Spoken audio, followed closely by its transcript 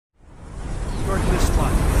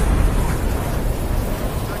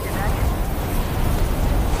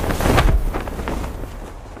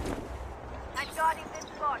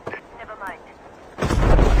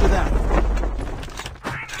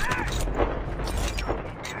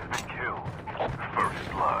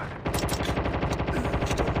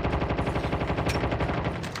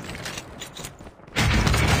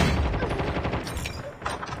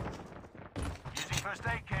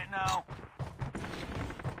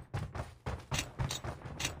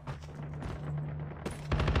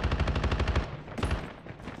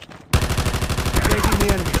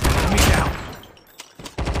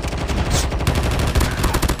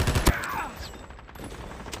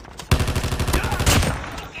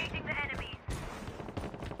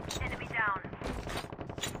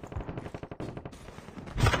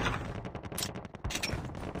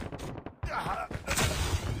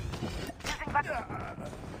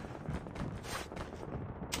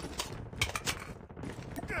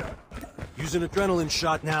Use an adrenaline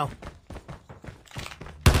shot now.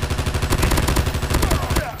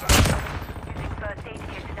 Using first aid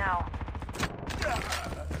kit now.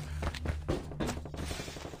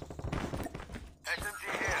 SMG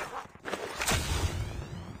here.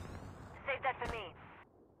 Save that for me.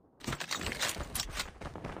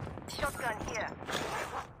 Shotgun here.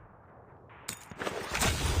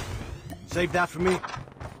 Save that for me.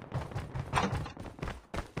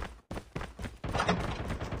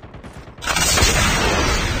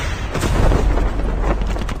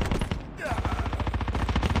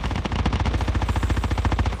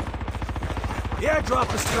 The airdrop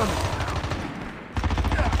is coming.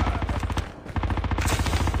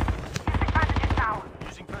 Using bandages now.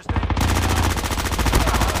 Using first aid.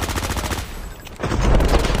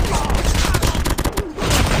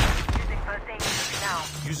 Using first aid kit now.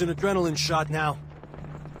 Use an adrenaline shot now.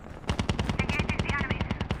 Engaging the enemies.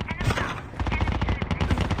 Enemy down. Enemy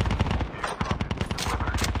eliminated.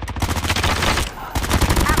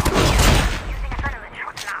 Ammo here. Using adrenaline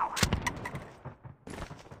shot now.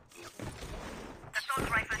 Assault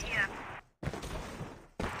rifle here.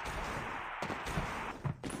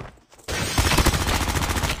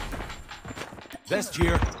 Vest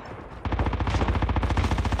here.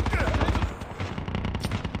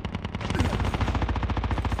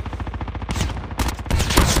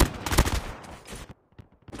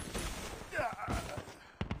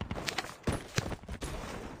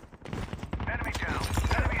 Enemy down.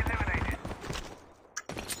 Enemy eliminated.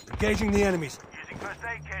 Engaging the enemies. Using first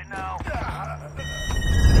aid kit now.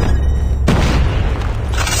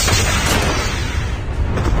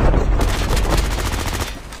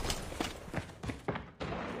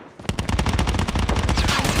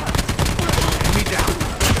 Enemy down.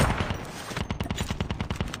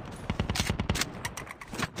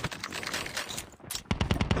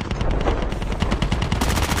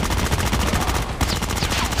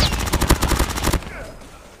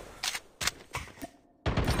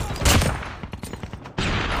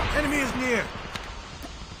 Enemy is near.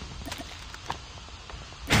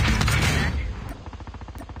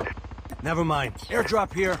 Never mind.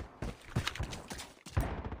 Airdrop here.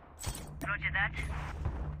 Roger that.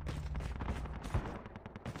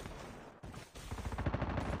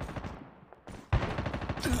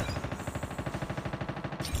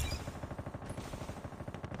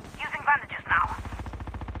 Using bandages now.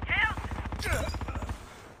 Shield!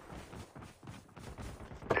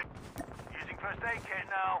 Using first aid kit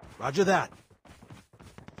now. Roger that.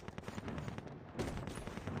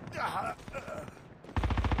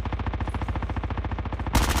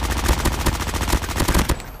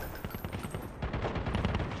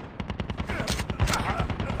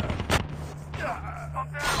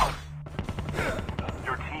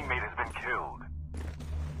 Your teammate has been killed.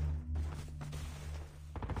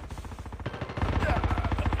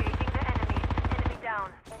 Engaging the enemies. Enemy down.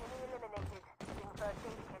 Enemy eliminated. Using first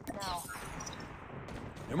aid kit now.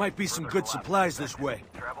 There might be some good supplies this way.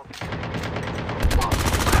 Travel. First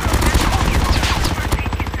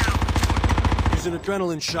aid kit now. Use an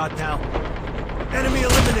adrenaline shot now. Enemy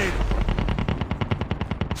eliminated.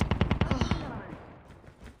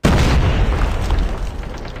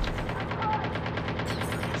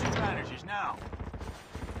 Using bandages now.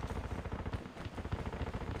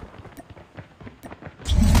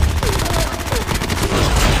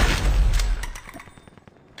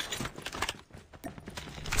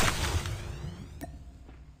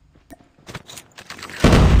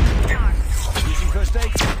 Using first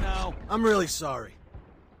aid kit now. I'm really sorry.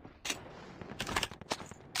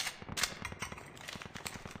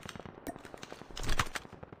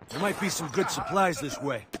 There might be some good supplies this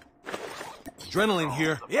way. Adrenaline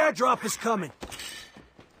here. The airdrop is coming.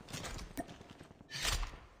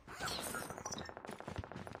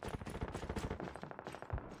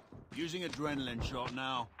 Using adrenaline shot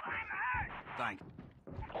now. Thank you.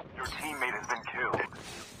 Your teammate has been killed.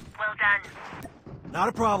 Well done. Not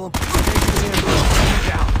a problem. Engaging the enemies. Enemy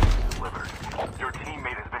down. Delivered. Your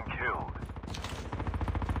teammate has been killed.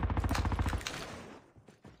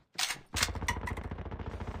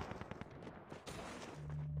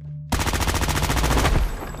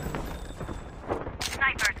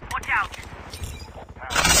 Snipers, watch out.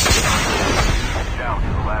 Down to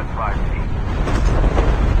the last 5 teams.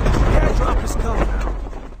 The airdrop is coming.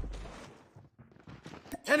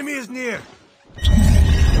 Enemy is near.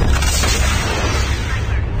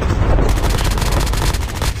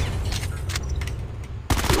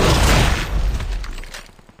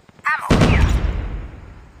 Ammo here.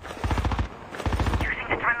 Using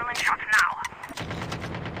adrenaline shot now.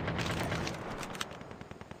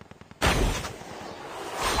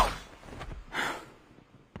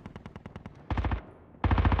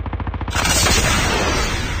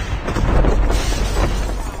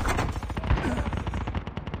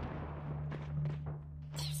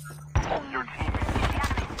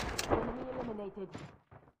 eliminated.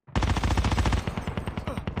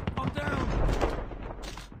 I'm down.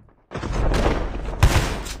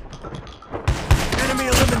 Enemy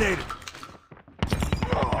eliminated.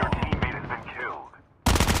 Your teammate has been killed.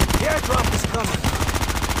 The airdrop is coming.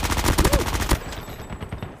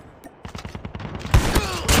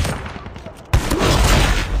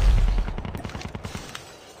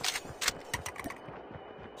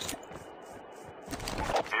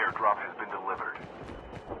 Airdrop has been delivered.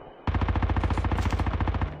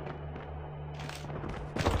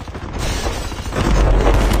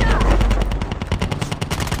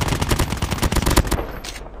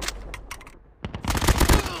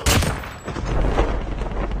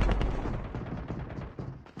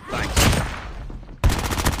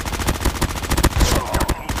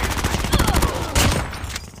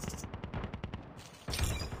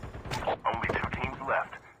 Only 2 teams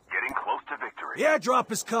left. Getting close to victory. The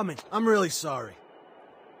airdrop is coming. I'm really sorry.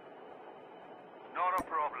 Not a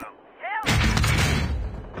problem.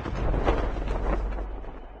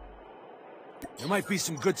 There might be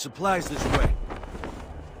some good supplies this way.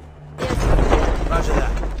 Roger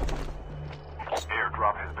that.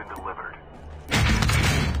 Airdrop has been delivered.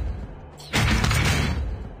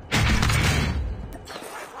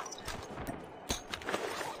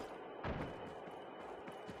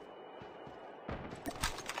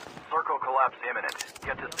 Circle collapse imminent.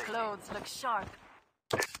 Get to safety. Clothes look sharp.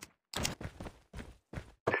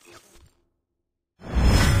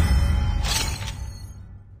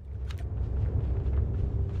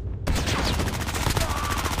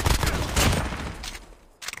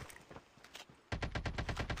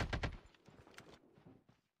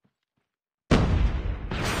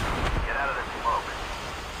 Get out of this smoke.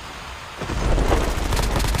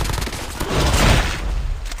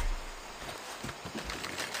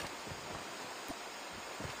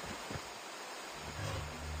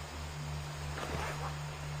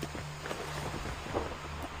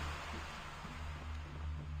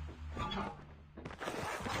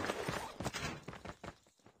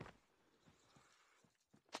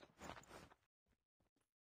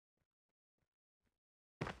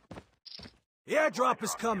 The airdrop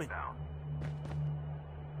is coming. Down.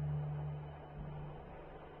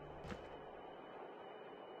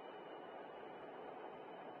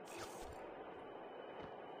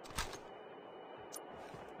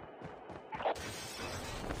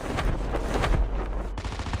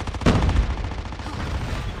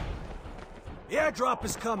 The airdrop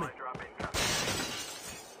is coming. Drop incoming.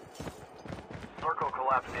 Circle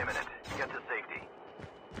collapse imminent. Get to safety.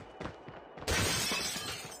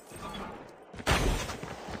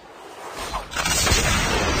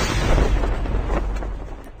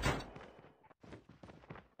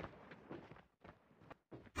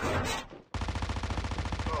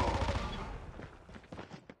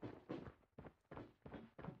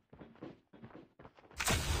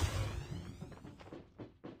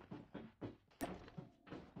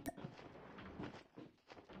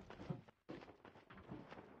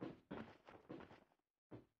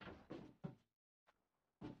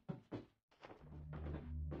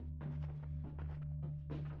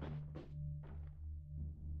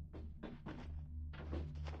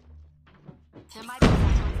 There might be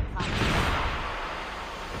some supplies.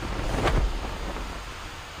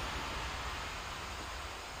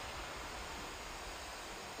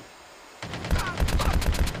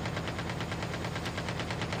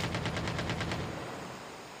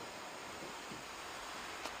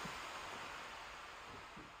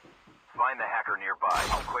 Find the hacker nearby.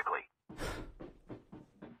 Quickly.